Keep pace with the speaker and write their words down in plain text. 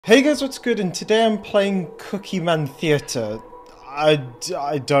Hey guys, what's good? And today I'm playing Cookie Man Theater. I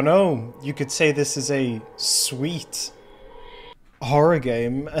don't know. You could say this is a sweet horror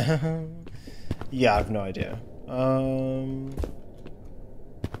game. Yeah, I have no idea. I'm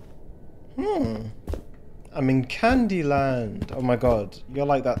in Candyland. Oh my god, you're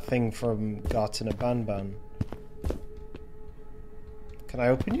like that thing from Garten of Banban. Can I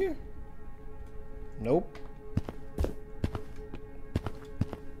open you? Nope.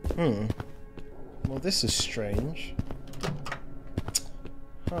 Well, this is strange.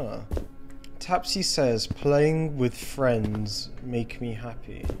 Huh. Tapsy says, playing with friends make me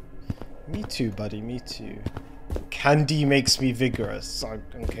happy. Me too, buddy, me too. Candy makes me vigorous.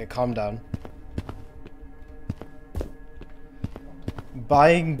 Okay, calm down.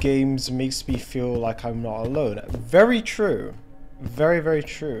 Buying games makes me feel like I'm not alone. Very true. Very, very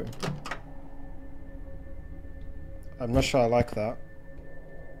true. I'm not sure I like that.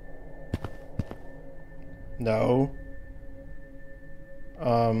 No.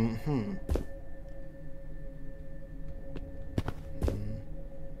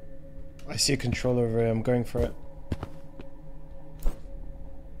 I see a controller over here. I'm going for it.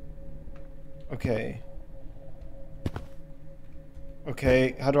 Okay.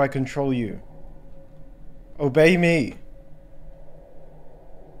 Okay, how do I control you? Obey me.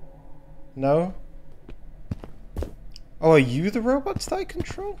 No? Oh, are you the robots that I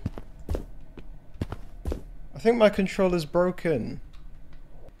control? I think my controller's broken.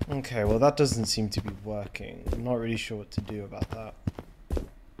 Okay, well that doesn't seem to be working. I'm not really sure what to do about that.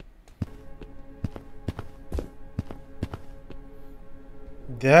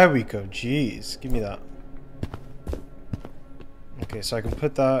 There we go, jeez. Give me that. Okay, so I can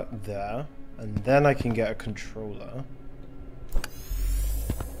put that there, and then I can get a controller.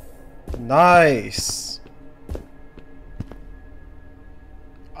 Nice!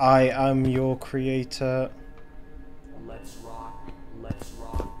 I am your creator. Let's rock. Let's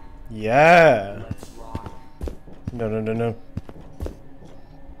rock. Yeah. Let's rock. No.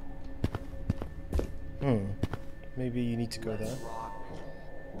 Maybe you need to go there. Rock.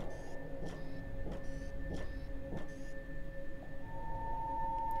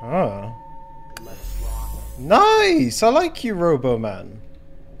 Ah. Let's rock. Nice! I like you, Robo-Man.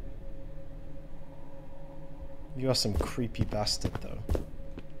 You are some creepy bastard, though.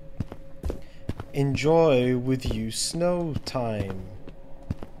 Enjoy with you snow time.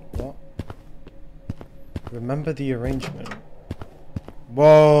 What? Remember the arrangement.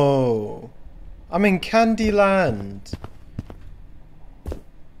 Whoa! I'm in Candyland!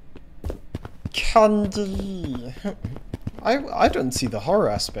 Candy! I don't see the horror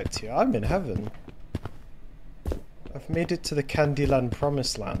aspect here. I'm in heaven. I've made it to the Candyland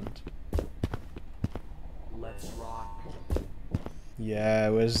promised land. Let's rock. Yeah,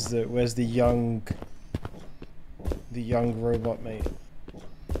 where's the young robot mate?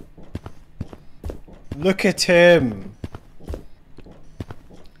 Look at him!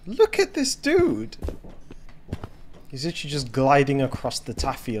 Look at this dude! He's literally just gliding across the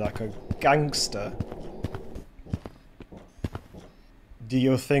taffy like a gangster. Do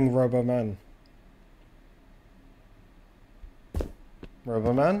your thing, Robo-Man.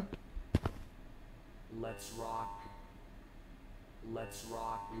 Robo-Man? Let's rock. Let's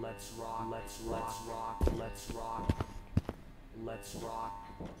rock. Let's rock. Let's rock. Let's rock. Let's rock.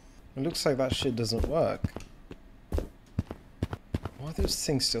 It looks like that shit doesn't work. Why are those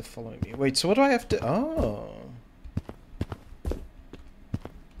things still following me? Wait, so what do I have to... Oh.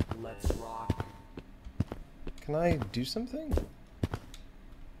 Let's rock. Can I do something?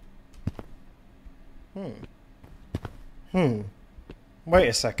 Wait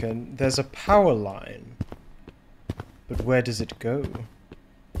a second. There's a power line. But where does it go?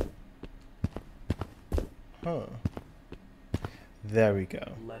 Huh. There we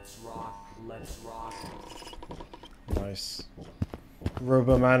go. Let's rock. Let's rock. Nice.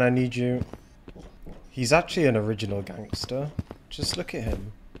 Robo-Man, I need you. He's actually an original gangster. Just look at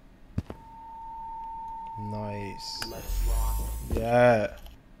him. Nice. Let's rock. Yeah.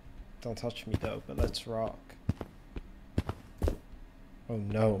 Don't touch me though, but let's rock. Oh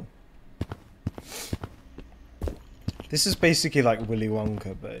no. This is basically like Willy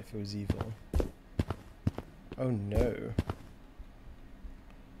Wonka, but if it was evil. Oh no.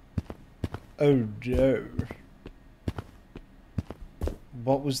 Oh no.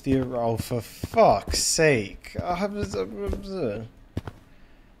 What was the... Oh, for fuck's sake. Do I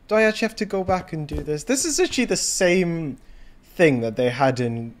actually have to go back and do this? This is actually the same thing that they had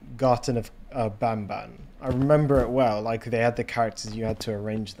in Garten of Banban. I remember it well, like they had the characters, you had to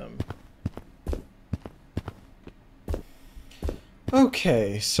arrange them.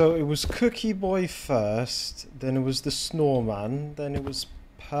 Okay, so it was Cookie Boy first, then it was the Snowman, then it was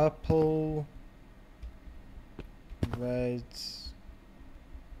purple, red.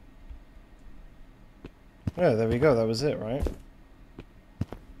 Yeah, there we go, that was it, right?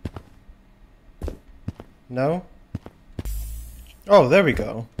 No? Oh, there we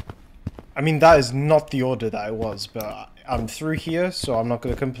go. I mean, that is not the order that it was, but I'm through here, so I'm not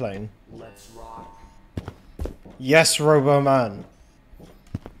going to complain. Let's rock. Yes, Robo-Man.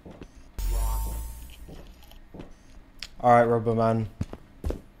 Rock. Alright, Robo-Man.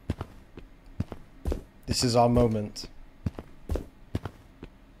 This is our moment.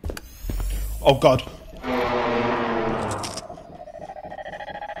 Oh, God.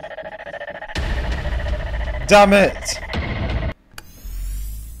 Damn it!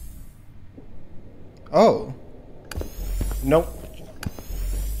 Oh. Nope.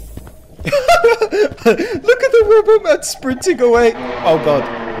 Look at the Robo-Man sprinting away! Oh, God.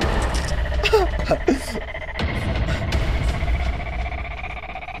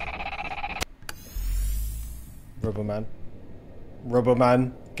 Robo-Man.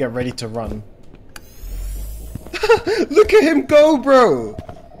 Robo-Man, get ready to run. Look at him go, bro!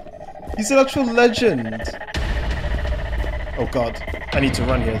 He's an actual legend. Oh god, I need to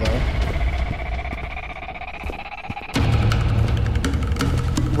run here though.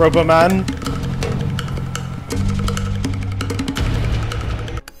 Robo-Man.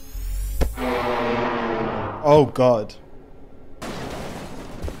 Oh god.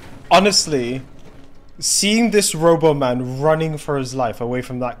 Honestly, seeing this Robo-Man running for his life away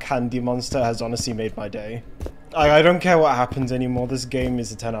from that candy monster has honestly made my day. I don't care what happens anymore, this game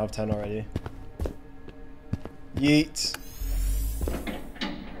is a 10 out of 10 already. Yeet.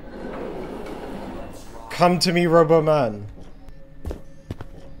 Come to me, Robo-Man.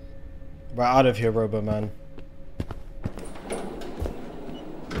 We're out of here, Robo-Man.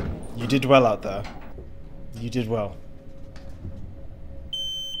 You did well out there. You did well.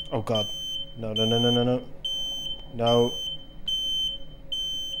 Oh god. No, no, no, no, no, no. No.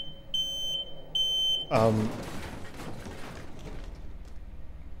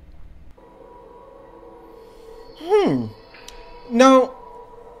 No.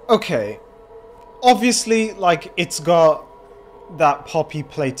 Okay. Obviously, like, it's got that Poppy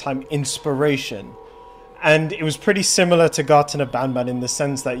Playtime inspiration. And it was pretty similar to Garten of Banban in the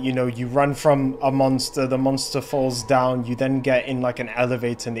sense that, you know, you run from a monster, the monster falls down, you then get in like an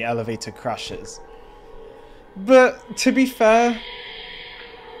elevator and the elevator crashes. But to be fair,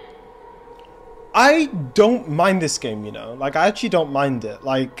 I don't mind this game, you know, like I actually don't mind it.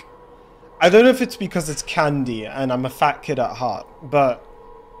 Like, I don't know if it's because it's candy and I'm a fat kid at heart, but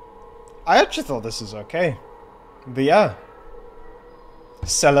I actually thought this was okay. But yeah,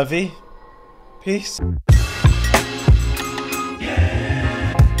 c'est la vie. Peace.